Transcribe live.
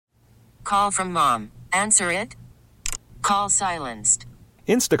Call from mom. Answer it. Call silenced.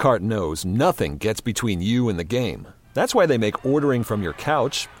 Instacart knows nothing gets between you and the game. That's why they make ordering from your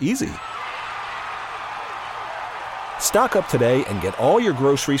couch easy. Stock up today and get all your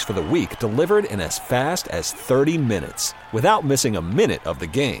groceries for the week delivered in as fast as 30 minutes without missing a minute of the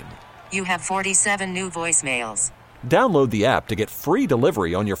game. You have 47 new voicemails. Download the app to get free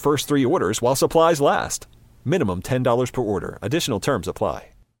delivery on your first 3 orders while supplies last. Minimum $10 per order. Additional terms apply.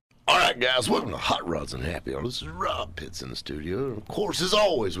 All right, guys, welcome to Hot Rods and Happy Hour. This is Rob Pitts in the studio. And of course, as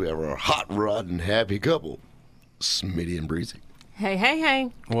always, we have our Hot Rod and Happy couple, Smitty and Breezy. Hey, hey,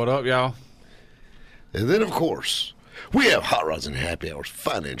 hey. What up, y'all? And then, of course, we have Hot Rods and Happy Hour's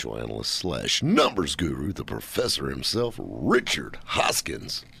financial analyst / numbers guru, the professor himself, Richard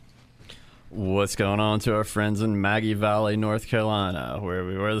Hoskins. What's going on to our friends in Maggie Valley, North Carolina, where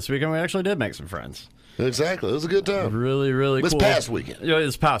we were this weekend? We actually did make some friends. Exactly. It was a good time. Really, really This cool. past weekend. Yeah,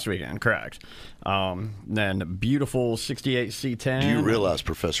 this past weekend, correct. Then beautiful 68 C10. Do you realize,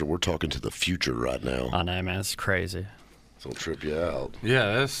 Professor, we're talking to the future right now? I know, man. It's crazy. It's going to trip you out.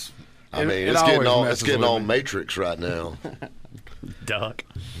 Yeah, that's. I mean, it it's getting always all messes getting with all me. Matrix right now. Duck.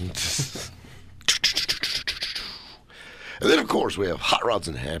 And then, of course, we have Hot Rods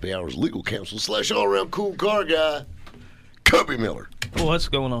and Happy Hours legal counsel / all-around cool car guy, Cubby Miller. What's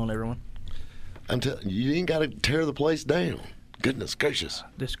going on, everyone? I'm telling you, you ain't got to tear the place down. Goodness gracious.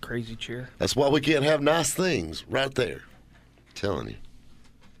 This crazy chair. That's why we can't have nice things right there. Telling you.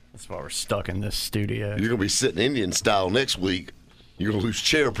 That's why we're stuck in this studio. You're going to be sitting Indian style next week. You're going to lose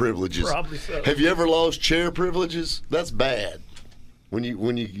chair privileges. Probably so. Have you ever lost chair privileges? That's bad. When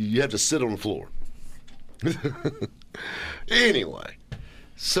you have to sit on the floor. Anyway,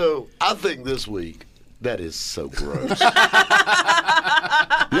 so I think this week, that is so gross.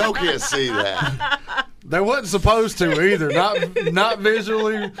 Y'all can't see that. They wasn't supposed to either. Not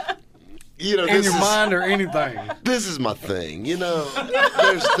visually You know, in this your is, mind or anything. This is my thing. You know,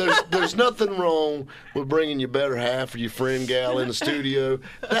 there's nothing wrong with bringing your better half or your friend gal in the studio.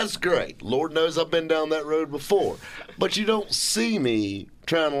 That's great. Lord knows I've been down that road before. But you don't see me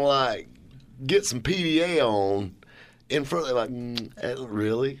trying to, like, get some PDA on in front of, like,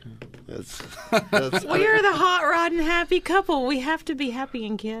 really? That's We are the Hot Rod and Happy couple. We have to be happy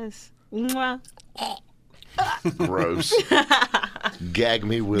and kiss. Mwah. gross. Gag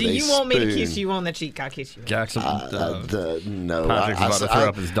me with a Do you want me to spoon. kiss you on the cheek? I'll kiss you. Jackson. No, Patrick's about to throw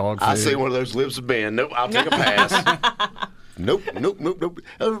up his dog I food. see one of those lips of band. Nope, I'll take a pass. Nope. But I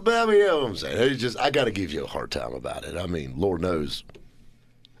mean, you know what I'm saying? It's just, I got to give you a hard time about it. I mean, Lord knows,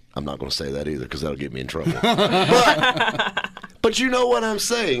 I'm not going to say that either because that'll get me in trouble. But you know what I'm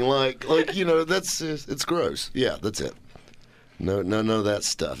saying? Like you know, it's gross. Yeah, that's it. No, none of that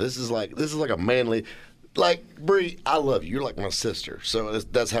stuff. This is like a manly. Like, Bree, I love you. You're like my sister. So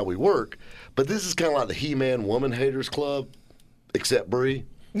that's how we work. But this is kind of like the He-Man Woman Haters Club, except Bree.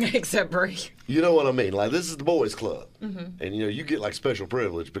 Except Brie. You know what I mean? Like, this is the boys' club. Mm-hmm. And, you know, you get, like, special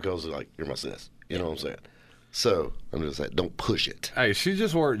privilege because, like, you're my sis. You know what I'm saying? So, I'm just saying, don't push it. Hey, she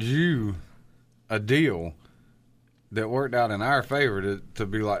just worked you a deal that worked out in our favor to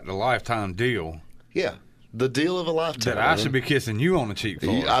be like the lifetime deal. Yeah. The deal of a lifetime. That I should be kissing you on the cheek for.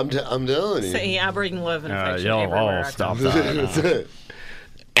 I'm telling you. See, I bring love and affection y'all everywhere all I stop come. that.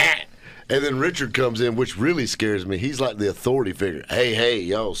 And then Richard comes in, which really scares me. He's like the authority figure. Hey,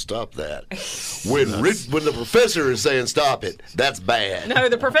 y'all, stop that. When the professor is saying stop it, that's bad. No,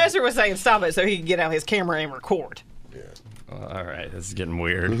 the professor was saying stop it so he could get out his camera and record. All right, this is getting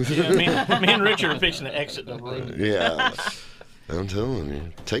weird. Yeah, me and Richard are fixing to exit the room. Yeah. I'm telling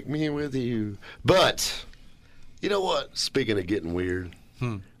you. Take me with you. But, you know what? Speaking of getting weird,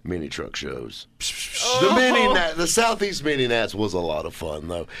 mini truck shows. The Southeast Mini Nats was a lot of fun,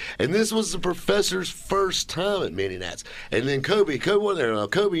 though. And this was the professor's first time at Mini Nats. And then Kobe wasn't there. Now,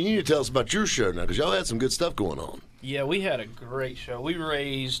 Kobe, you need to tell us about your show now, because y'all had some good stuff going on. Yeah, we had a great show. We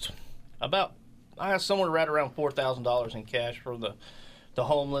raised somewhere right around $4,000 in cash for the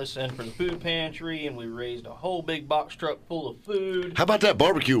homeless and for the food pantry, and we raised a whole big box truck full of food. How about that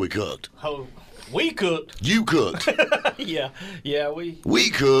barbecue we cooked? We cooked. You cooked. Yeah, we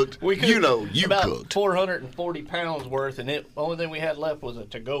cooked. We cooked. You know, you about cooked. 440 pounds worth, and the only thing we had left was a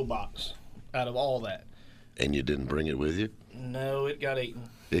to-go box out of all that. And you didn't bring it with you? No, it got eaten.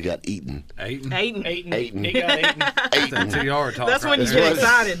 It got eaten. Aiden. Eaten. It got eaten. Eaten. TR talk. That's right when you there. get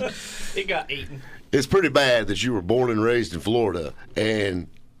excited. It got eaten. It's pretty bad that you were born and raised in Florida, and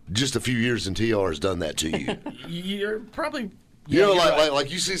just a few years in TR has done that to you. You're probably You know, you're right.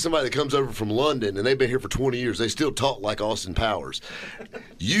 like you see somebody that comes over from London and they've been here for 20 years. They still talk like Austin Powers.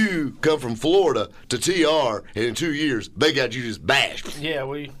 You come from Florida to TR, and in 2 years they got you just bashed. Yeah,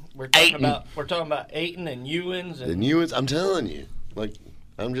 we're talking about Ayton and Ewins and And Ewins, I'm telling you, like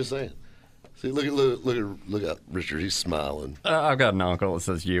I'm just saying. See, look at Richard. He's smiling. I've got an uncle that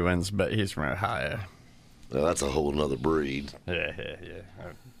says Ewins, but he's from Ohio. Now, that's a whole nother breed. Yeah.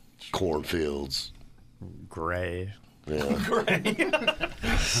 Cornfields. Gray. Yeah.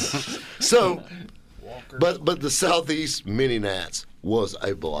 So, but the Southeast Mini Nats was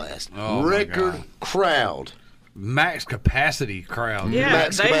a blast. Oh, my Record God. crowd. Max capacity crowd. Yeah,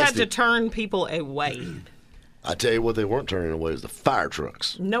 Max they had capacity. to turn people away. I tell you what, they weren't turning away was the fire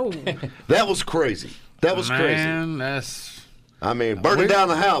trucks. No. That was crazy. That was crazy. Man, that's. I mean, burning down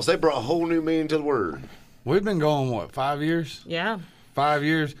the house, they brought a whole new meaning to the word. We've been going, what, 5 years? Yeah. 5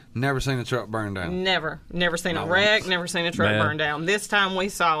 years, never seen a truck burn down. Never seen a Not wreck. once. Never seen a truck Man. burn down. This time we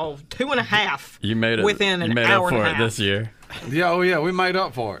saw 2.5. You made it within an you made hour up and for a it half. this year. Yeah, oh yeah, we made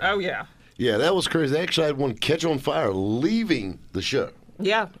up for it. Oh yeah, Yeah, that was crazy. They actually had one catch on fire leaving the show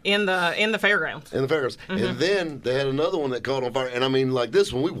yeah. In the fairgrounds. in the fairgrounds. And then they had another one that caught on fire. And I mean, like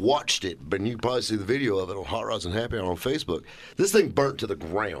this one, we watched it, but you can probably see the video of it on Hot Rods and Happy Hour on Facebook. This thing burnt to the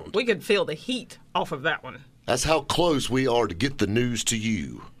ground. We could feel the heat off of that one. That's how close we are to get the news to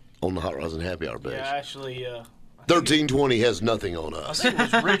you on the Hot Rods and Happy Hour page. yeah, actually, 1320 has nothing on I us. think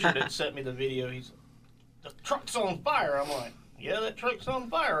it was Richard that sent me the video. He's the truck's on fire. I'm like, yeah, that truck's on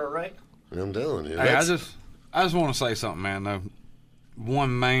fire, all right. I'm telling you. Hey, I that's- just want to say something, man. Though,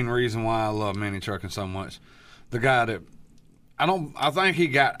 one main reason why I love mini trucking so much, the guy that I think he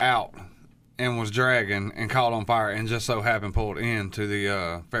got out and was dragging and caught on fire and just so happened pulled into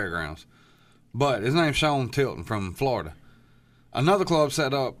the fairgrounds. But his name's Sean Tilton from Florida. Another club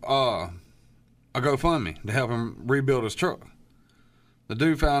set up a GoFundMe to help him rebuild his truck. The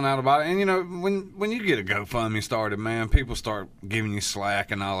dude found out about it, and you know when you get a GoFundMe started, man, people start giving you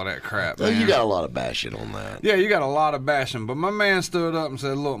slack and all of that crap. Well, Man. you got a lot of bashing on that. Yeah, you got a lot of bashing, but my man stood up and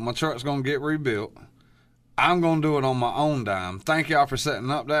said, "Look, my truck's gonna get rebuilt. I'm gonna do it on my own dime. Thank y'all for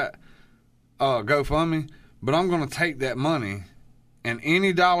setting up that GoFundMe, but I'm gonna take that money and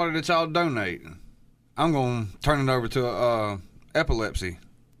any dollar that y'all donate, I'm gonna turn it over to a epilepsy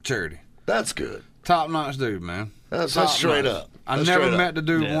charity." That's good. Top notch dude, man. That's Top straight notch. up. I That's never straight met up. the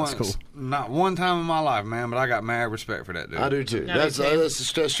dude Yeah, once, that's cool. not one time in my life, man. But I got mad respect for that dude. I do too. I do That's too.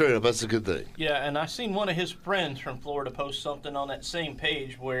 that's straight up. That's a good thing. Yeah, and I seen one of his friends from Florida post something on that same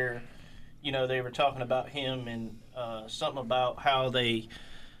page where, you know, they were talking about him and something about how they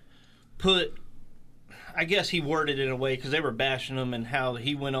put. I guess he worded it in a way because they were bashing him, and how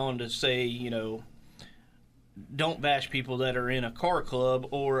he went on to say, you know, don't bash people that are in a car club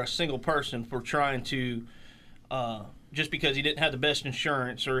or a single person for trying to. Just because he didn't have the best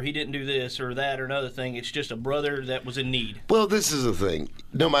insurance or he didn't do this or that or another thing, it's just a brother that was in need. Well, this is the thing.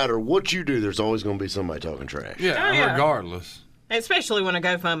 No matter what you do, there's always going to be somebody talking trash. Yeah, Oh, yeah. regardless. Especially when a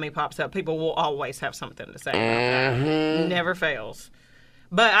GoFundMe pops up, people will always have something to say about that. Never fails.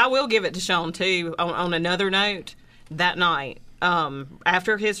 But I will give it to Sean, too, on another note. That night,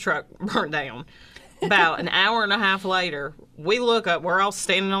 after his truck burnt down, about an hour and a half later, we look up. We're all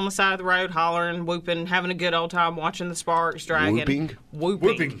standing on the side of the road, hollering, whooping, having a good old time, watching the sparks dragging.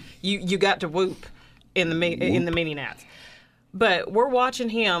 Whooping. You got to whoop in the mini nats. But we're watching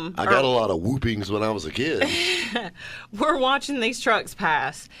him. I got a lot of whoopings when I was a kid. We're watching these trucks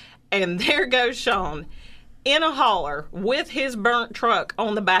pass, and there goes Sean in a hauler with his burnt truck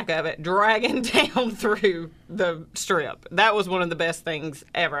on the back of it, dragging down through the strip. That was one of the best things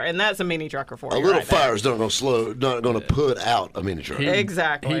ever, and that's a mini trucker for A you. little right there. fire's not going to put out a mini truck.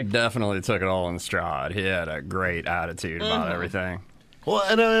 Exactly. He definitely took it all in stride. He had a great attitude about everything. Well,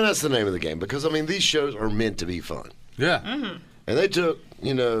 and that's the name of the game because I mean these shows are meant to be fun, Yeah. and they took a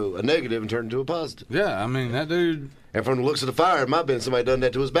negative and turned it into a positive. Yeah, I mean, that dude, And from the looks of the fire, it might have been somebody done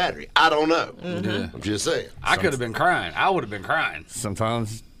that to his battery. I don't know. yeah. I'm just saying. I could have been crying. I would have been crying.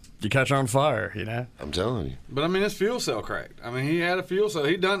 Sometimes you catch on fire, you know? I'm telling you. But I mean, his fuel cell cracked. I mean, he had a fuel cell.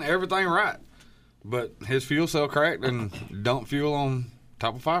 He done everything right. But his fuel cell cracked and dumped fuel on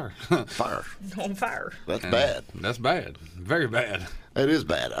top of fire. Fire. On fire. That's bad. That's bad. Very bad. It is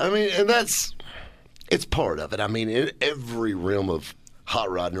bad. I mean, and it's part of it. I mean, in every realm of hot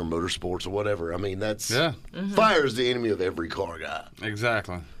rodding or motorsports or whatever, I mean, Yeah, fire is the enemy of every car guy.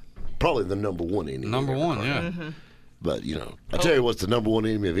 exactly. Probably the number one enemy. of Number every one, car yeah. guy. But, I tell you what's the number one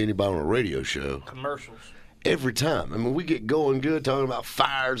enemy of anybody on a radio show. Commercials. Every time. I mean, we get going good talking about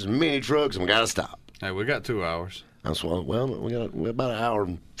fires and mini trucks, and we got to stop. Hey, we got 2 hours. That's why, well, we got about an hour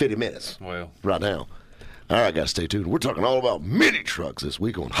and 50 minutes Well, right now. All right, guys, stay tuned. We're talking all about mini trucks this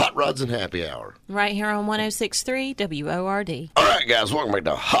week on Hot Rods and Happy Hour. Right here on 106.3 WORD. All right, guys, welcome back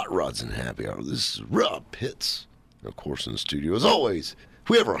to Hot Rods and Happy Hour. This is Rob Pitts, of course, in the studio. As always,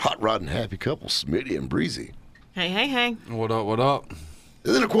 we have our Hot Rod and Happy couple, Smitty and Breezy. Hey, hey, hey. What up, what up?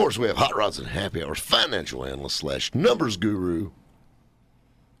 And then, of course, we have Hot Rods and Happy Hour's financial analyst / numbers guru,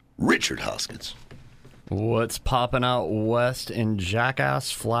 Richard Hoskins. What's popping out west in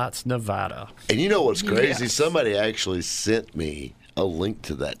Jackass Flats, Nevada? And you know what's crazy? Yes. Somebody actually sent me a link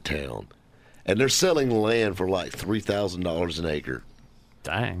to that town. And they're selling land for like $3,000 an acre.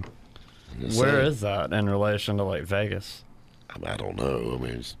 Dang. Just Where saying. is that in relation to like Vegas? I don't know. I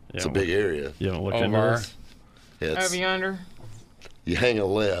mean, it's a Yeah, big area. You haven't looked into Over. this? It's, Over yonder. you hang a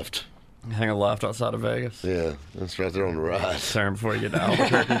left. Hang a left outside of Vegas. Yeah, that's right there on the right. Turn before you get to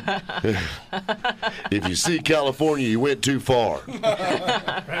Albuquerque. If you see California, you went too far.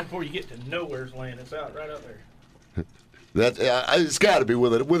 Right before you get to Nowhere's Land, it's out right up there. That it's got to be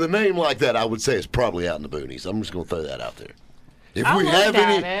with a name like that. I would say it's probably out in the boonies. I'm just going to throw that out there. If I we looked have at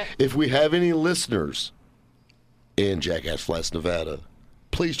any, it. if we have any listeners in Jackass Flats, Nevada,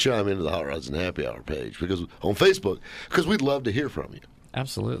 please chime into the Hot Rods and Happy Hour page because on Facebook because we'd love to hear from you.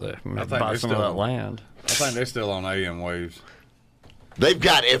 Absolutely. think Buy they're some of still- that land. I think they're still on AM waves. They've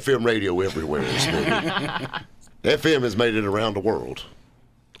got FM radio everywhere. FM has made it around the world,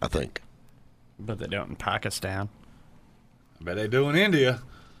 I think. But they don't in Pakistan. I bet they do in India.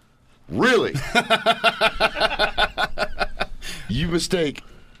 Really? You mistake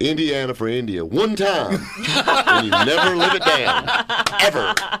Indiana for India one time, and you never live it down.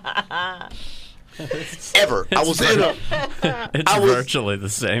 Ever. Ever. I was in a... It's I was- virtually the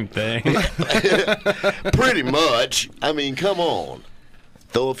same thing. Pretty much. I mean, come on.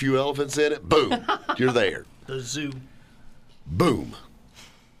 Throw a few elephants in it, boom, you're there. The zoo. Boom.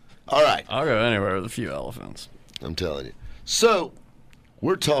 All right, I'll go anywhere with a few elephants. I'm telling you. So,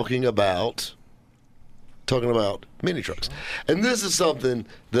 we're talking about mini trucks. And this is something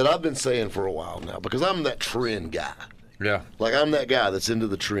that I've been saying for a while now because I'm that trend guy. Yeah. Like, I'm that guy that's into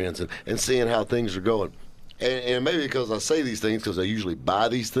the trends and seeing how things are going. And maybe because I say these things because I usually buy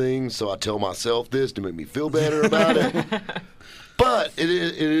these things, so I tell myself this to make me feel better about it. But it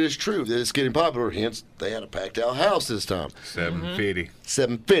is true that it's getting popular. Hence, they had a packed out house this time. 750.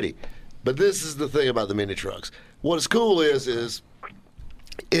 750. But this is the thing about the mini trucks. What is cool is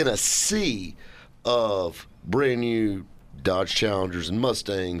in a sea of brand new Dodge Challengers and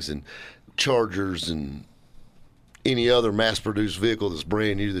Mustangs and Chargers and any other mass-produced vehicle that's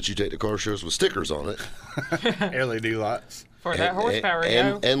brand new that you take to car shows with stickers on it. LED lights. For that horsepower,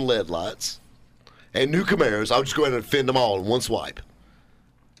 yo. and LED lights. And new Camaros. I'll just go ahead and fend them all in one swipe.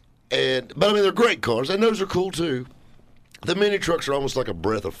 But I mean, they're great cars, and those are cool too. The mini trucks are almost like a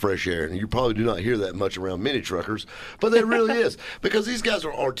breath of fresh air, and you probably do not hear that much around mini truckers, but it really is because these guys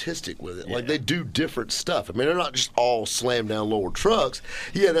are artistic with it. Like they do different stuff. I mean, they're not just all slam down lower trucks.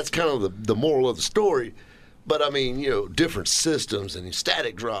 Yeah, that's kind of the moral of the story. But I mean, different systems and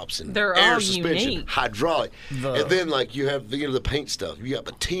static drops and They're air all suspension, unique. hydraulic, and then like you have the paint stuff. You got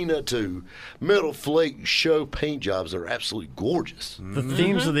patina to metal flake show paint jobs that are absolutely gorgeous. The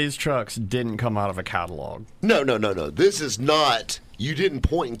themes of these trucks didn't come out of a catalog. No. This is not. You didn't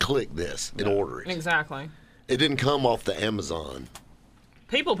point and click this and order it. Exactly. It didn't come off the Amazon.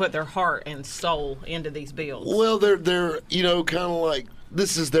 People put their heart and soul into these builds. Well, they're kind of like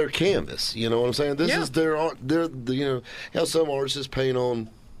this is their canvas. You know what I'm saying? This is their art. How some artists paint on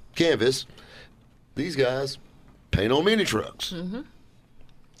canvas. These guys paint on mini trucks. Mm-hmm.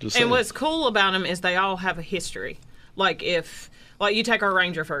 And what's cool about them is they all have a history. Like you take our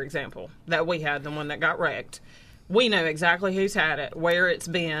Ranger, for example, that we had, the one that got wrecked. We know exactly who's had it, where it's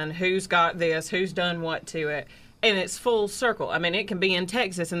been, who's got this, who's done what to it. And it's full circle. I mean, it can be in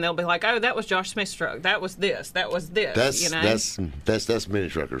Texas, and they'll be like, "Oh, that was Josh Smith's truck. That was this. That was this." That's mini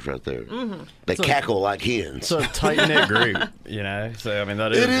truckers right there. Mm-hmm. They cackle like hens. It's a tight knit group, So I mean,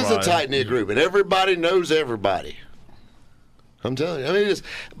 that is. It is why- a tight knit group, and everybody knows everybody. I'm telling you. I mean, it is.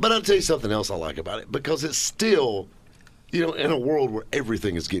 But I'll tell you something else I like about it because it's still, in a world where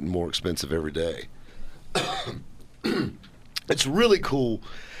everything is getting more expensive every day. It's really cool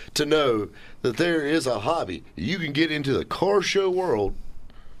to know that there is a hobby. You can get into the car show world,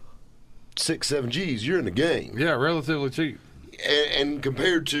 6-7 G's, you're in the game. Yeah, relatively cheap. And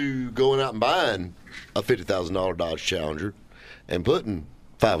compared to going out and buying a $50,000 Dodge Challenger and putting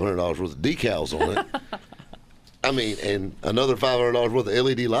 $500 worth of decals on it, I mean, and another $500 worth of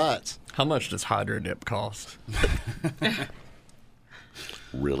LED lights. How much does Hydro Dip cost?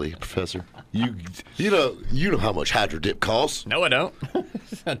 Really, Professor? You know how much Hydro Dip costs. No, I don't.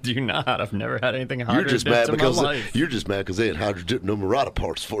 I do not. I've never had anything higher You're just mad in my because life. they ain't Hydro Dip no Murata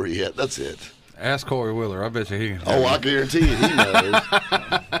parts for you yet. That's it. Ask Corey Wheeler. I bet you he can. Oh, I guarantee you he knows.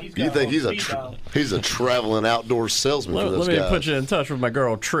 You think he's a he's a traveling outdoor salesman for those Let me guys? put you in touch with my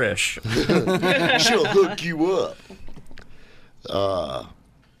girl Trish. She'll hook you up. I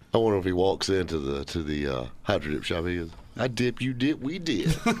wonder if he walks into the Hydro Dip shop. He goes, "I dip, you dip, we dip."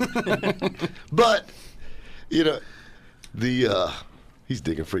 But he's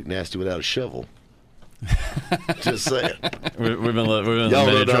digging freak nasty without a shovel. Just saying. We've been in Y'all the know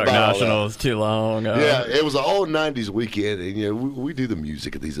Mini Truck about all that. Nationals too long. Yeah, it was an all '90s weekend, and we do the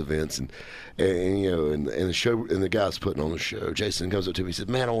music at these events, and the show, and the guy's putting on the show. Jason comes up to me, he said,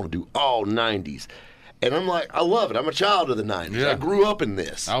 "Man, I want to do all '90s," and I'm like, "I love it. I'm a child of the '90s. Yeah. I grew up in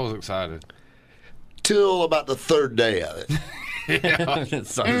this." I was excited. Till about the third day of it. It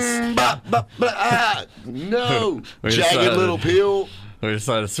sounds- No, We jagged decided- little pill. we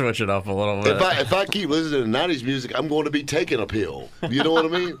decided to switch it up a little bit. If I keep listening to '90s music, I'm going to be taking a pill. You know what I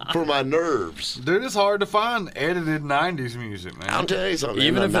mean? For my nerves. Dude, it's hard to find edited '90s music, man. I'll tell you something.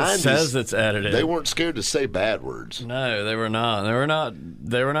 Even in if the it 90s, says it's edited. they weren't scared to say bad words. No, they were not.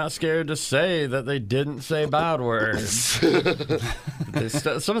 They were not scared to say that they didn't say bad words. Some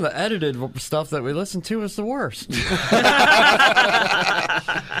of the edited stuff that we listened to was the worst.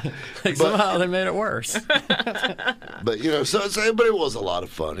 Somehow they made it worse. But but it was a lot of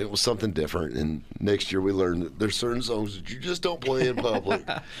fun. It was something different. And next year we learned that there's certain songs that you just don't play in public.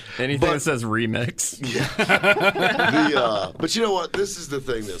 Anything that says remix. But you know what? This is the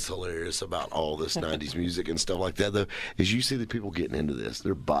thing that's hilarious about all this '90s music and stuff like that, though, is you see the people getting into this.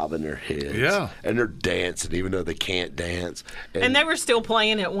 They're bobbing their heads. Yeah. And they're dancing, even though they can't dance. And they were still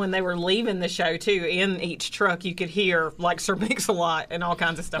playing it when they were leaving the show too. In each truck, you could hear like Sir Mix-a-Lot and all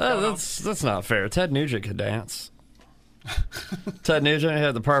kinds of stuff going on. That's not fair. Ted Nugent could dance. Ted Nugent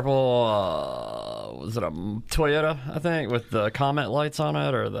had the purple, was it a Toyota, I think, with the Comet lights on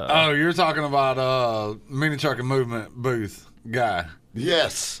it, or the... Oh, you're talking about Mini Truck and Movement booth guy.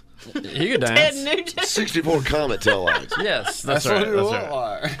 Yes. He could Ted dance. Nugent. 64 Comet tail lights. Yes, That's right. what it That's looked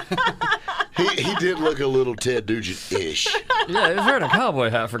right. like. He did look a little Ted Nugent-ish. Yeah, he was wearing a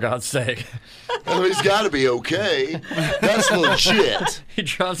cowboy hat, for God's sake. Oh, he's got to be okay. That's legit. He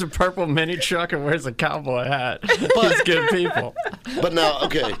drives a purple mini truck and wears a cowboy hat. He's good people. But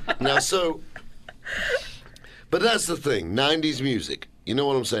but that's the thing. '90s music. You know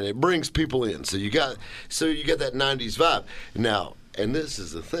what I'm saying? It brings people in. So you got that '90s vibe. Now, and this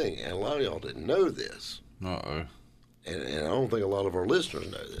is the thing, and a lot of y'all didn't know this, Uh-oh. and I don't think a lot of our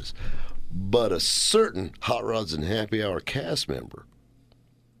listeners know this, but a certain Hot Rods and Happy Hour cast member,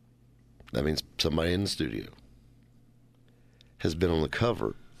 that means somebody in the studio, has been on the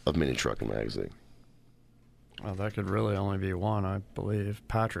cover of Mini Trucking Magazine. Well, that could really only be one, I believe.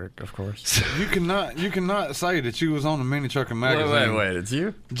 Patrick, of course. You cannot say that you was on the Mini Trucking magazine. Wait, it's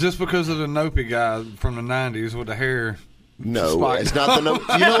you? Just because of the Nopi guy from the '90s with the hair. No, Spike. it's not the no.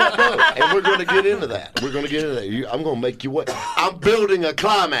 You know what? No, and we're going to get into that. I'm going to make you wait. I'm building a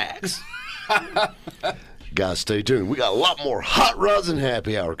climax. Guys, stay tuned. We got a lot more Hot Rods and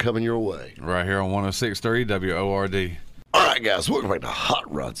Happy Hour coming your way. Right here on 106.3 WORD. All right, guys, welcome back to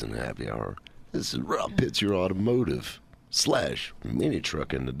Hot Rods and Happy Hour. This is Rob Pitts, your automotive / mini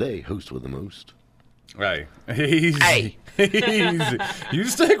trucking today, host with the most. Hey, easy. Easy. You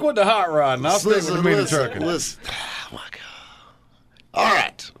stick with the hot rod, and I'll stick with the mini trucking. Listen. Oh, my God. All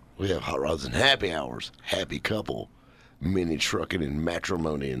right. We have Hot Rods and Happy Hours, happy couple, mini trucking and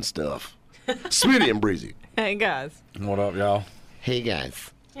matrimony and stuff. Smitty and Breezy. Hey guys. What up, y'all? Hey,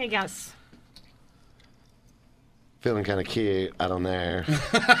 guys. Hey guys. Feeling kind of cute out on there.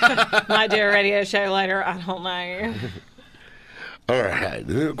 Might do a radio show later. I don't know. All right. And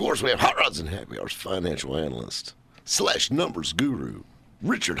then, of course, we have Hot Rods and Happy Hours financial analyst / numbers guru,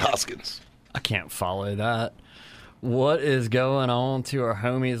 Richard Hoskins. I can't follow that. What is going on to our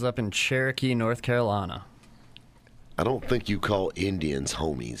homies up in Cherokee, North Carolina? I don't think you call Indians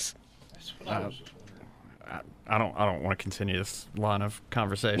homies. That's what I was just wondering. I don't want to continue this line of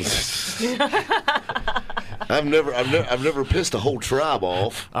conversation. I've never pissed a whole tribe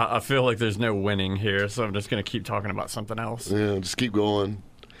off. I feel like there's no winning here, so I'm just going to keep talking about something else. Yeah, just keep going.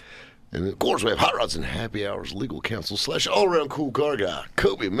 And of course, we have Hot Rods and Happy Hours legal counsel / all-around cool car guy,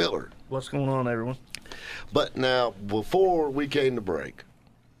 Kobe Miller. What's going on, everyone? But now, before we came to break,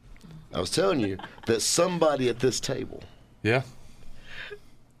 I was telling you that somebody at this table Yeah.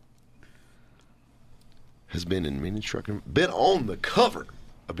 has been in Mini Trucking, been on the cover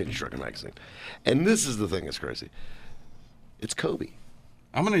of Mini Trucking magazine. And this is the thing that's crazy. It's Kobe.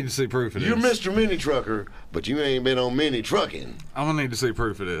 I'm gonna need to see proof of this. You're Mr. Mini Trucker, but you ain't been on mini trucking. I'm gonna need to see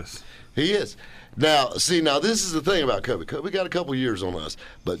proof of this. He is. Now, this is the thing about Kobe. Kobe got a couple years on us,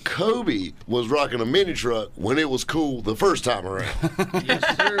 but Kobe was rocking a mini truck when it was cool the first time around.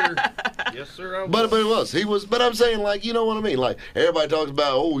 Yes, sir. Yes, sir. I was. But it was. He was. But I'm saying, like, you know what I mean? Like, everybody talks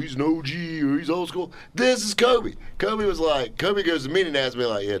about, oh, he's an OG or he's old school. This is Kobe. Kobe goes to Mini Nats and be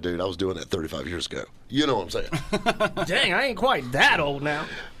like, yeah, dude, I was doing that 35 years ago. You know what I'm saying? Dang, I ain't quite that old now.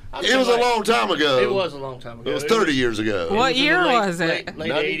 It was a long time ago. It was a long time ago. It was 30 years ago. What in the year late- was it? Late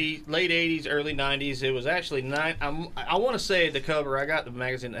 80s, late 80s, early 90s. It was actually I want to say the cover. I got the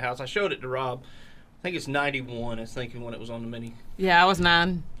magazine at the house. I showed it to Rob. I think it's 91. I was thinking when it was on the mini. Yeah, I was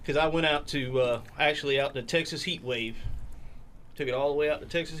 9. Because I went out to out to Texas Heat Wave. Took it all the way out to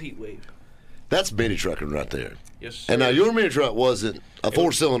Texas Heat Wave. That's mini trucking right there. Yes, sir. And now your mini truck wasn't a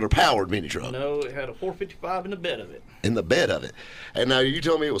 4-cylinder powered mini truck. No, it had a 455 in the bed of it. In the bed of it. And now you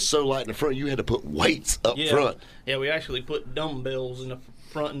told me it was so light in the front, you had to put weights up front. Yeah, we actually put dumbbells in the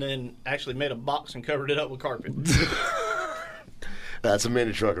front and then actually made a box and covered it up with carpet. That's a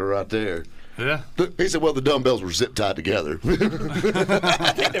mini trucker right there. Yeah. He said, well, the dumbbells were zip tied together.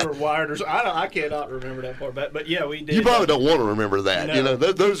 I think they were wired or something. I cannot remember that far back. But yeah, we did. You probably don't want to remember that. No. You know,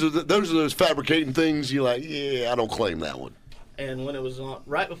 those are those fabricating things you're like, yeah, I don't claim that one. And when it was on,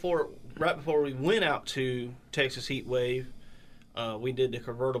 right before we went out to Texas Heat Wave, we did the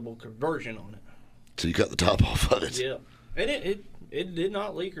convertible conversion on it. So you cut the top off of it. Yeah, and it did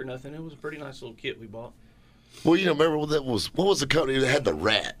not leak or nothing. It was a pretty nice little kit we bought. Well, you know, remember what was the company that had the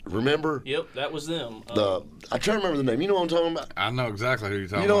rat? Remember? Yep, that was them. I try to remember the name. You know what I'm talking about? I know exactly who you're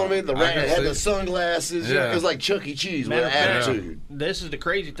talking about. You know what I mean? The rat can had see the it. sunglasses. Yeah. It was like Chuck E. Cheese with Matter of fact, attitude. This is the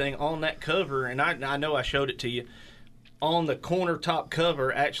crazy thing on that cover, and I know I showed it to you. On the corner top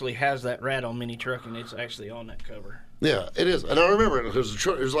cover actually has that rat on Mini Truck, and it's actually on that cover. Yeah, it is. And I remember it.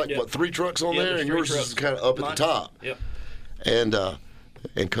 There's like, Yep. what, 3 trucks on Yeah, there? there's And 3 yours is trucks. kind of up at Mine- the top. Yep.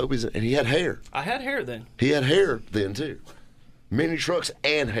 And Kobe's, and he had hair. I had hair then. He had hair then, too. Mini trucks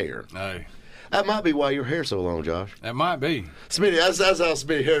and hair. Hey, That might be why your hair's so long, Josh. that might be. Smitty, that's how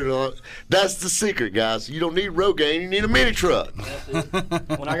Smitty hair. That's the secret, guys. You don't need Rogaine, you need a mini truck.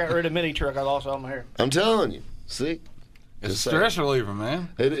 When I got rid of Mini Truck, I lost all my hair. I'm telling you. See? It's Just stress reliever, man.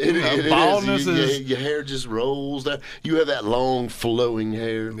 It baldness is. is Your hair just rolls down. You have that long, flowing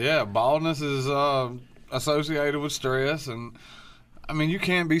hair. yeah. Baldness is associated with stress, and I mean you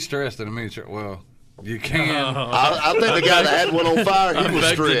can't be stressed in a mini truck. Well, you can, I think the guy that had one on fire, he was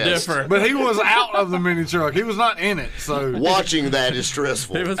Beg to stressed. differ. but he was out of the mini truck. He was not in it. So Watching that is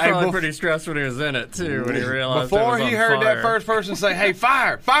stressful. He was Hey, probably bef- pretty stressed when he was in it too. When he realized before it was he on heard fire. that first person say, "Hey,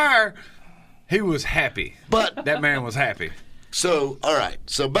 fire, fire," he was happy. But That man was happy. so, all right.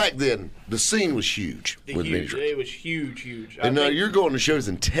 So back then, the scene was huge with mini trucks. It was huge. And now you're going to shows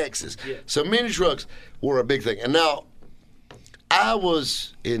in Texas. Yeah. So mini trucks were a big thing. And now, I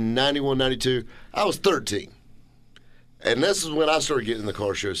was in 91, 92, I was 13. And this is when I started getting in the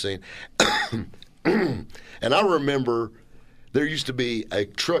car show scene. And I remember there used to be a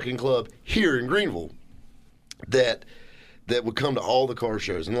trucking club here in Greenville that would come to all the car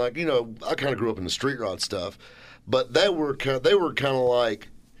shows. And like, you know, I kind of grew up in the street rod stuff, but they were kind of like,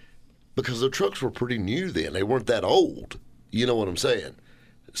 because the trucks were pretty new then. They weren't that old. You know what I'm saying?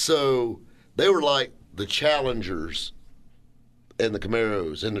 So they were like the Challengers and the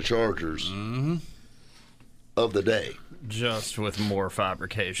Camaros and the Chargers of the day. Just with more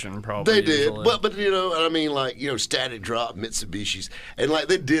fabrication, probably. They did, usually. but you know, I mean, like, you know, Static Drop, Mitsubishis, and like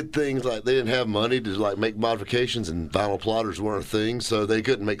they did things like they didn't have money to like make modifications, and vinyl plotters weren't a thing, so they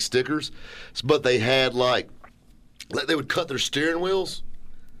couldn't make stickers. But they had like they would cut their steering wheels.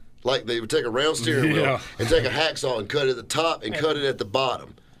 Like they would take a round steering wheel Yeah. and take a hacksaw and cut it at the top and cut it at the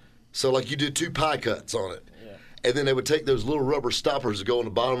bottom. So like you did 2 pie cuts on it. And then they would take those little rubber stoppers that go on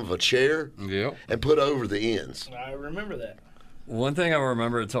the bottom of a chair Yep. and put over the ends. I remember that. One thing I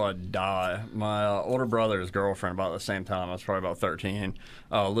remember until I die, my older brother's girlfriend, about the same time, I was probably about 13,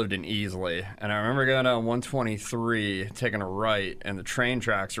 lived in Easley. And I remember going down 123, taking a right, and the train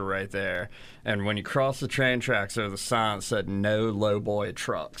tracks are right there. And when you cross the train tracks, there's a sign that said, "No lowboy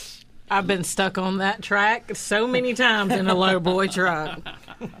trucks." I've been stuck on that track so many times in a low boy truck.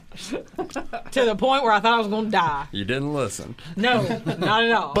 To the point where I thought I was going to die. You didn't listen. No, not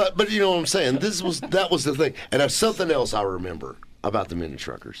at all. But you know what I'm saying? That was the thing. And there's something else I remember about the mini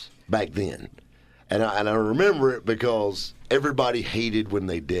truckers back then. And I remember it because everybody hated when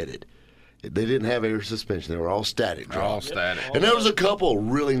they did it. They didn't have air suspension. They were all static drops. All static. And there was a couple of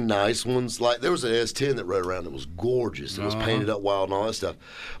really nice ones. Like there was an S10 that rode around that was gorgeous. It was painted up wild and all that stuff.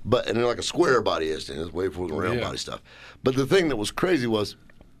 And they're like a square body S10. It was way before the round body stuff. But the thing that was crazy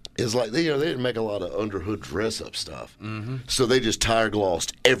is like they didn't make a lot of underhood dress up stuff. So they just tire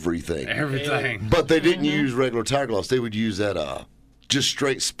glossed everything. Everything. But they didn't use regular tire gloss. They would use that just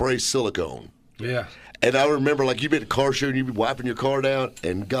straight spray silicone. Yeah. And I remember, like, you'd be at a car show and you'd be wiping your car down,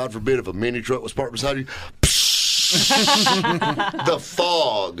 and God forbid if a mini truck was parked beside you, the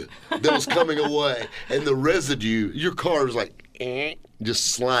fog that was coming away and the residue, your car was like, just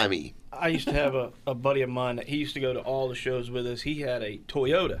slimy. I used to have a buddy of mine that he used to go to all the shows with us. He had a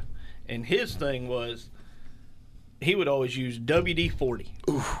Toyota, and his thing was he would always use WD-40.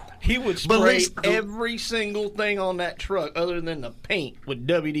 He would spray every single thing on that truck other than the paint with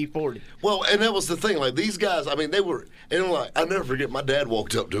WD-40. Well, and that was the thing. Like, these guys, I mean, they were, and I'm like, I'll never forget, my dad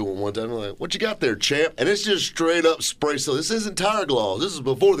walked up to him one time. I'm like, what you got there, champ? And it's just straight up spray silicone. This isn't tire gloss. This is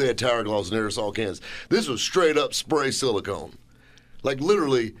before they had tire gloss and aerosol cans. This was straight up spray silicone. Like,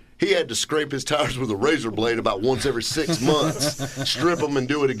 literally, he had to scrape his tires with a razor blade about once every 6 months, strip them, and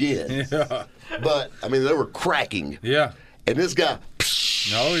do it again. Yeah. But, I mean, they were cracking. Yeah. And this guy,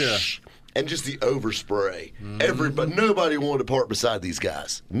 Oh, yeah. and just the overspray. Everybody, nobody wanted to park beside these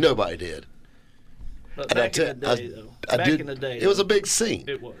guys. Nobody did. But And back in the day, though. It was a big scene.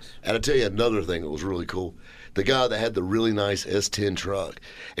 It was. And I tell you another thing that was really cool. The guy that had the really nice S10 truck,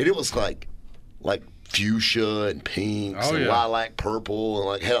 and it was like fuchsia and pinks and lilac purple and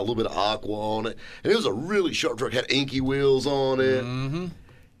like had a little bit of aqua on it. And it was a really sharp truck, had inky wheels on it.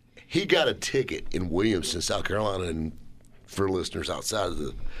 He got a ticket in Williamston, South Carolina, and for listeners outside of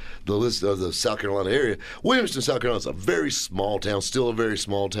the list of the South Carolina area, Williamston, South Carolina is a very small town, still a very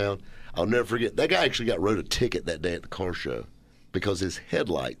small town. I'll never forget, that guy actually got wrote a ticket that day at the car show because his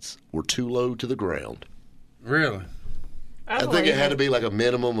headlights were too low to the ground. Really? I think it had to be like a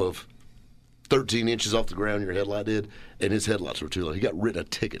minimum of 13 inches off the ground your headlight did, and his headlights were too low. He got written a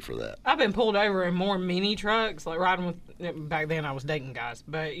ticket for that. I've been pulled over in more mini trucks, like riding with, back then I was dating guys,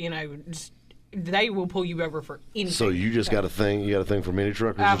 but, just, they will pull you over for anything. So you just got a thing, for mini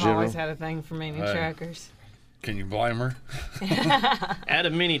truckers in I've general? always had a thing for mini truckers. Can you blame her? At a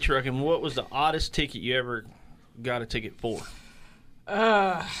mini truck, and what was the oddest ticket you ever got a ticket for?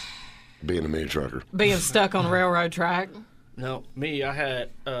 Being a mini trucker. Being stuck on a railroad track. No, me. I had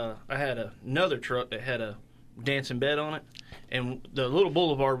another truck that had a dancing bed on it, and the little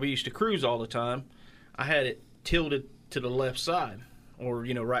boulevard we used to cruise all the time, I had it tilted to the left side, or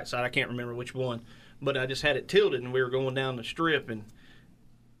right side. I can't remember which one, but I just had it tilted, and we were going down the strip, and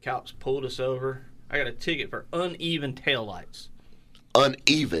cops pulled us over. I got a ticket for uneven taillights.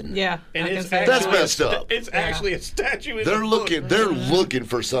 Uneven. Yeah, And it's That's actually messed up. It's actually a statue. In They're the looking. book. They're looking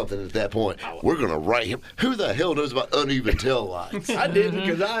for something at that point. We're gonna write him. Who the hell knows about uneven tail lights? I didn't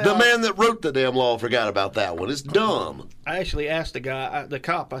because The man that wrote the damn law forgot about that one. It's dumb. I actually asked the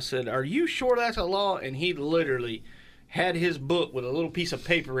cop. I said, "Are you sure that's a law?" And he literally had his book with a little piece of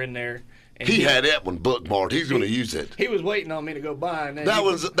paper in there. And He had that one bookmarked. He's gonna use it. He was waiting on me to go by, and then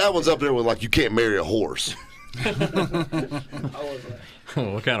That one's up there with like you can't marry a horse. I was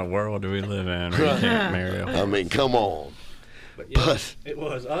like, What kind of world do we live in where you can't marry a I mean, come on. but, yeah, But it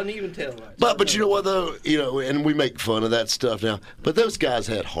was uneven tail lights. but you know what though? And we make fun of that stuff now. But those guys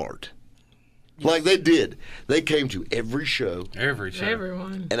had heart. Like they did. They came to every show. Every show.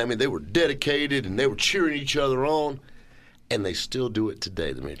 Everyone. And I mean, they were dedicated and they were cheering each other on. And they still do it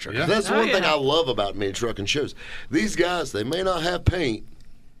today, the mini truckers. Yeah. That's Oh, one thing yeah. I love about mini trucking shows. These guys, they may not have paint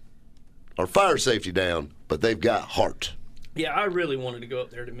or fire safety down, but they've got heart. Yeah, I really wanted to go up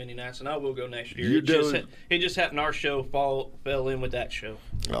there to Mini Nights, and I will go next year. You It just happened our show fell in with that show.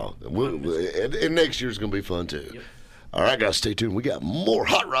 Oh, and next year's going to be fun too. Yep. All right, guys, stay tuned. We got more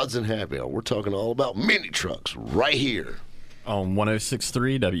Hot Rods and Happy Hour. We're talking all about mini trucks right here. on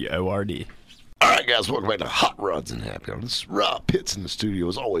 106.3 WORD. All right, guys, welcome back to Hot Rods and Happy Hour. This is Rob Pitts in the studio.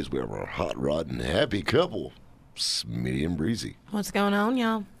 As always, we have our Hot Rod and Happy couple, Smitty and Breezy. What's going on,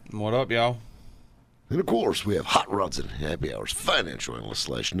 y'all? What up, y'all? And, of course, we have Hot Rods and Happy Hour's financial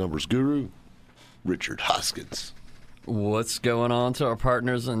analyst / numbers guru, Richard Hoskins. What's going on to our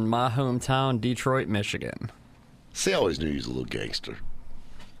partners in my hometown, Detroit, Michigan? See, I always knew he was a little gangster.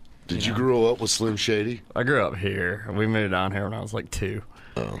 Did you grow up with Slim Shady? I grew up here. We moved down here when I was like 2.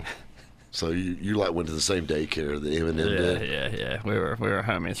 Oh. So you like went to the same daycare that Eminem did? Yeah. We were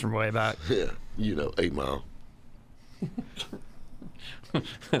homies from way back. Yeah, 8 Mile.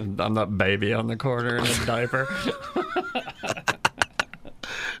 I'm that baby on the corner in a diaper.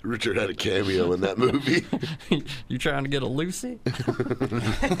 Richard had a cameo in that movie. You trying to get a Lucy? And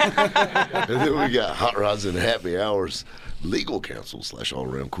then we got Hot Rods and Happy Hours legal counsel /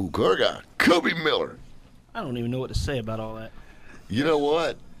 all-around cool car guy, Kobe Miller. I don't even know what to say about all that. You know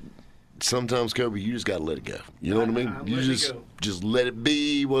what? Sometimes, Kobe, you just got to let it go. You know what I mean? I'm You letting it just go. just let it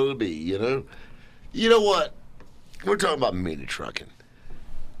be what it'll be, you know? You know what? We're talking about mini trucking.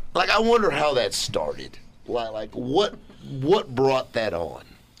 Like, I wonder how that started. Like what brought that on?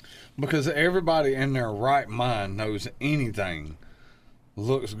 Because everybody in their right mind knows anything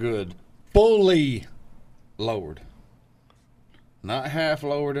looks good fully lowered. Not half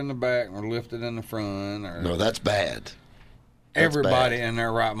lowered in the back or lifted in the front. Or No, that's bad. everybody bad. in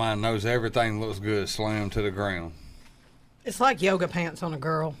their right mind knows everything looks good slammed to the ground. It's like yoga pants on a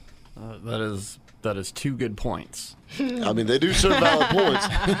girl. That is 2 good points. I mean, they do serve valid points.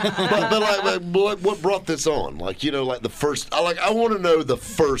 But what brought this on? Like, you know, like the first. I want to know the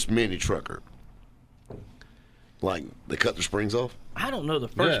first mini trucker. Like, they cut their springs off? I don't know the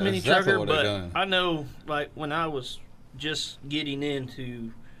first Yeah, mini exactly trucker, what they but done. I know, like, when I was just getting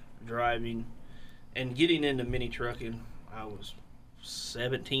into driving and getting into mini trucking, I was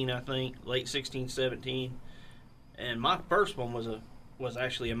 17, I think, late 16, 17. And my first one was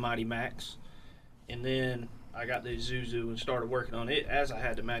actually a Mighty Max. And then I got the Isuzu and started working on it as I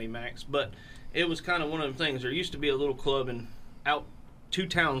had the Mighty Max. But it was kind of one of them things. There used to be a little club out 2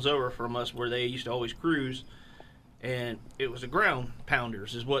 towns over from us where they used to always cruise. And it was the Ground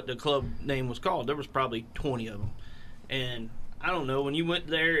Pounders is what the club name was called. There was probably 20 of them. And I don't know, when you went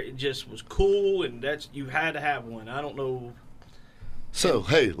there, it just was cool, and you had to have one. I don't know. So,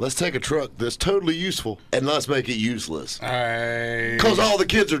 hey, let's take a truck that's totally useful and let's make it useless. Hey. Because all the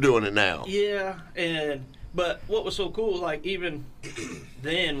kids are doing it now. Yeah, but what was so cool, like, even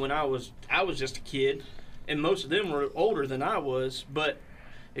then when I was just a kid, and most of them were older than I was, but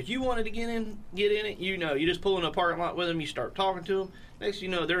if you wanted to get in it, you know, you just pull in a parking lot with them, you start talking to them. Next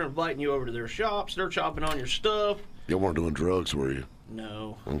thing you know, they're inviting you over to their shops, they're chopping on your stuff. You weren't doing drugs, were you?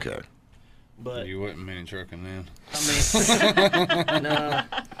 No, Okay. but You wasn't mini trucking then. I mean, no,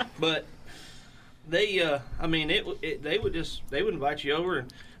 but they would invite you over,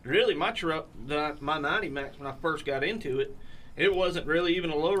 and really my truck, my 90 Max, when I first got into it, it wasn't really even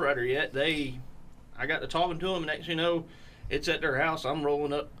a lowrider yet. I got to talking to them, and next thing you know, it's at their house. I'm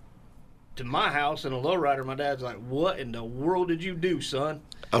rolling up to my house in a lowrider. My dad's like, "What in the world did you do, son?"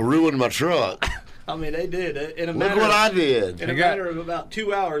 I ruined my truck. I mean, they did. Look what I did. In a matter of about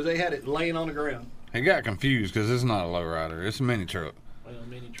 2 hours, they had it laying on the ground. He got confused because it's not a lowrider. It's a mini truck. Well,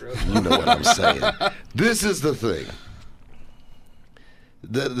 mini truck. You know what I'm saying. This is the thing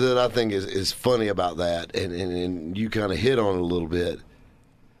that I think is funny about that, and you kind of hit on it a little bit,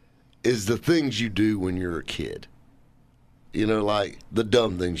 is the things you do when you're a kid. You know, like the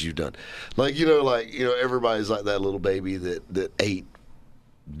dumb things you've done. Like, everybody's like that little baby that ate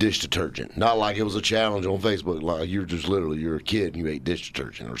dish detergent. Not like it was a challenge on Facebook. Like you're a kid and you ate dish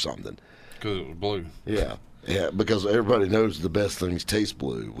detergent or something. Because it was blue. Yeah. Yeah, because everybody knows the best things taste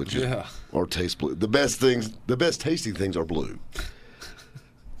blue, which is or taste blue. The best tasting things are blue.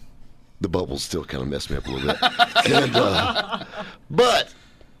 The bubbles still kind of mess me up a little bit. But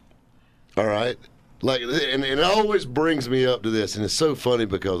all right. Like, and it always brings me up to this, and it's so funny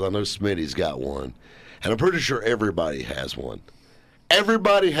because I know Smitty's got one, and I'm pretty sure everybody has one.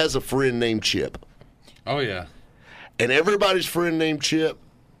 Everybody has a friend named Chip. Oh, yeah. And everybody's friend named Chip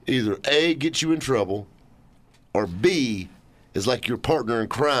either A, gets you in trouble, or B, is like your partner in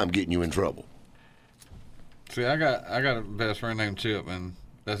crime getting you in trouble. See, I got a best friend named Chip, and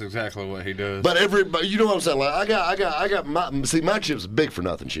that's exactly what he does. But everybody, you know what I'm saying? Like I got my Chip's a big for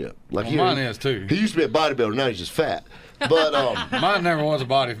nothing Chip. Like Well, mine is too. He used to be a bodybuilder, now he's just fat. But mine never was a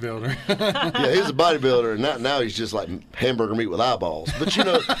bodybuilder. yeah, he's a bodybuilder, and now he's just like hamburger meat with eyeballs. But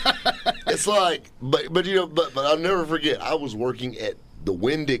it's like, but I'll never forget. I was working at the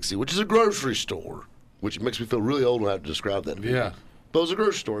Winn-Dixie, which is a grocery store, which makes me feel really old when I have to describe that to people. Yeah. But it was a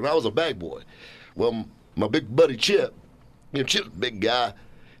grocery store, and I was a bag boy. Well, my big buddy Chip, Chip's a big guy.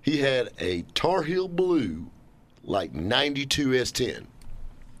 He had a Tar Heel Blue, like 92 S10.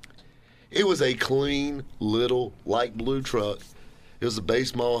 It was a clean, little, light blue truck. It was a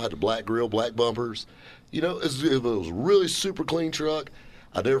base model, had the black grill, black bumpers. It was a really super clean truck.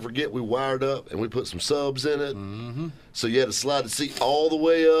 I'll never forget, we wired up and we put some subs in it. Mm-hmm. So you had to slide the seat all the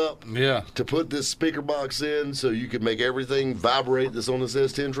way up to put this speaker box in so you could make everything vibrate that's on this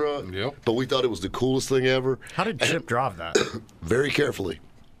S10 truck. Yep. But we thought it was the coolest thing ever. How did Chip drive that? Very carefully.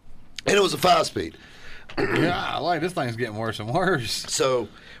 And it was a 5-speed. Yeah, like this thing's getting worse and worse. So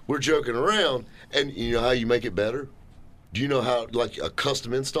we're joking around, and you know how you make it better? Do you know how, like a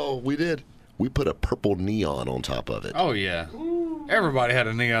custom install we did? We put a purple neon on top of it. Oh, yeah. Everybody had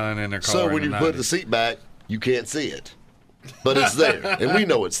a neon in their car. So when you put the seat back, you can't see it. But it's there, and we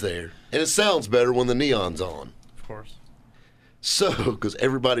know it's there. And it sounds better when the neon's on. Of course. So, because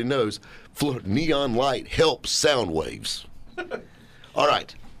everybody knows neon light helps sound waves. All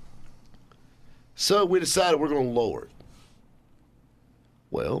right. So we decided we're going to lower it.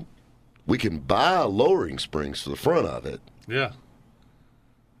 Well, we can buy lowering springs for the front of it. Yeah.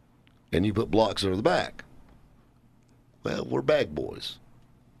 And you put blocks over the back. Well, we're bag boys.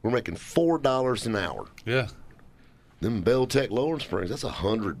 We're making $4 an hour. Yeah. Them Bell-Tech lowering springs, that's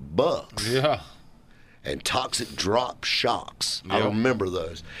 $100. Yeah. And toxic drop shocks. Yep. I remember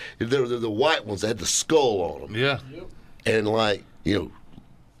those. They're the white ones that had the skull on them. Yeah. And like,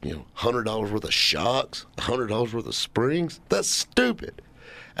 $100 worth of shocks, $100 worth of springs. That's stupid.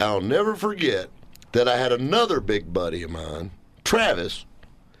 I'll never forget that I had another big buddy of mine, Travis,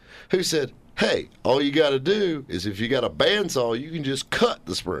 who said, hey, all you got to do is if you got a bandsaw, you can just cut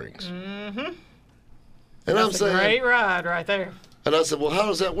the springs. Mm-hmm. And I'm saying, great ride right there. And I said, well, how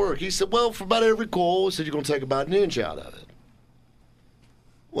does that work? He said, well, for about every coil, he said, you're going to take about an inch out of it.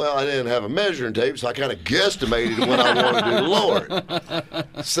 Well, I didn't have a measuring tape, so I kind of guesstimated when I wanted to lower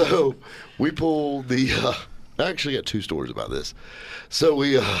it. So we pulled I actually got two stories about this. So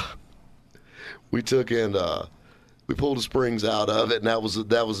we took and we pulled the springs out of it, and that was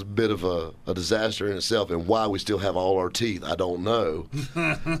a bit of a disaster in itself. And why we still have all our teeth, I don't know.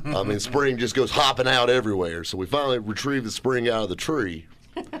 I mean, spring just goes hopping out everywhere. So we finally retrieved the spring out of the tree,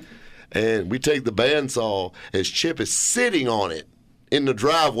 and we take the bandsaw as Chip is sitting on it in the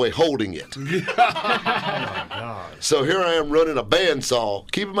driveway holding it. Oh my God. So here I am running a bandsaw.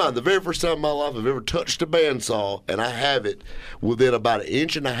 Keep in mind, the very first time in my life I've ever touched a bandsaw, and I have it within about 1.5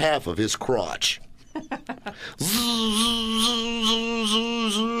 inches of his crotch.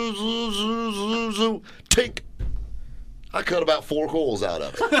 Tink. I cut about 4 coils out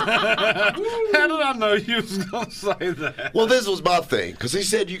of it. How did I know you was going to say that? Well, this was my thing, because he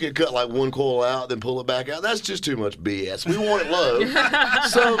said you could cut like 1 coil out, then pull it back out. That's just too much BS. We want it low.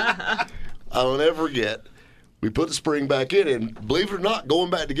 So I'll never forget, we put the spring back in, and believe it or not, going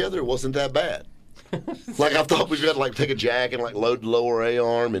back together, it wasn't that bad. Like I thought we had to like take a jack and like load the lower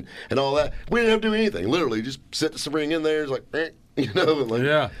A-arm and all that. We didn't have to do anything. Literally, just set the spring in there. It's like, and like,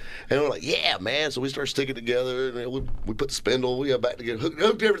 yeah. And we're like, yeah, man. So we start sticking together, and we put the spindle, we got back together,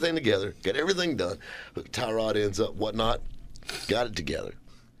 hooked everything together, got everything done. Hooked tie rod ends up, whatnot, got it together.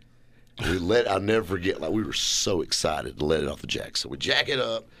 And I'll never forget, like we were so excited to let it off the jack. So we jack it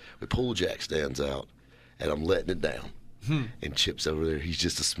up, we pull the jack stands out, and I'm letting it down. And Chip's over there, he's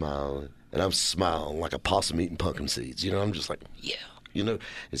just smiling. And I'm smiling like a possum eating pumpkin seeds. I'm just like, yeah.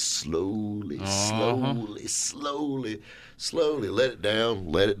 It's slowly let it down,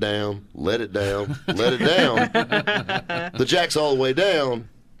 let it down, let it down, let it down. The jack's all the way down,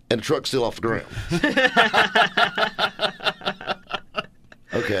 and the truck's still off the ground.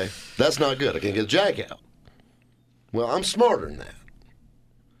 Okay, that's not good. I can't get the jack out. Well, I'm smarter than that.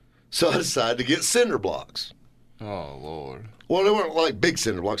 So I decided to get cinder blocks. Oh, Lord. Well, they weren't like big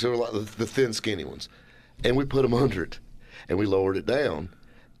cinder blocks. They were like the thin, skinny ones. And we put them under it, and we lowered it down.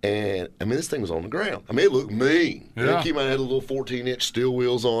 And, I mean, this thing was on the ground. I mean, it looked mean. Yeah. It came out, had a little 14-inch steel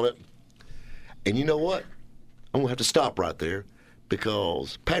wheels on it. And you know what? I'm going to have to stop right there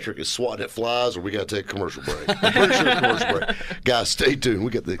because Patrick is swatting at flies, or we got to take a commercial break. I'm pretty sure a commercial break. Guys, stay tuned.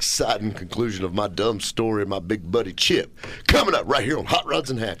 We got the exciting conclusion of my dumb story of my big buddy Chip coming up right here on Hot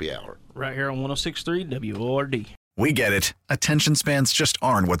Rods and Happy Hour. Right here on 106.3 WORD. We get it. Attention spans just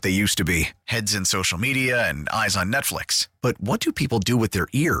aren't what they used to be. Heads in social media and eyes on Netflix. But what do people do with their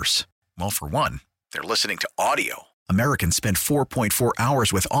ears? Well, for one, they're listening to audio. Americans spend 4.4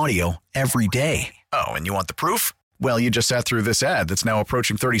 hours with audio every day. Oh, and you want the proof? Well, you just sat through this ad that's now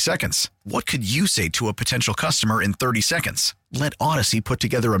approaching 30 seconds. What could you say to a potential customer in 30 seconds? Let Odyssey put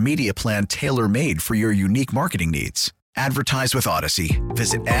together a media plan tailor-made for your unique marketing needs. Advertise with Odyssey.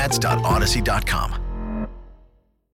 Visit ads.odyssey.com.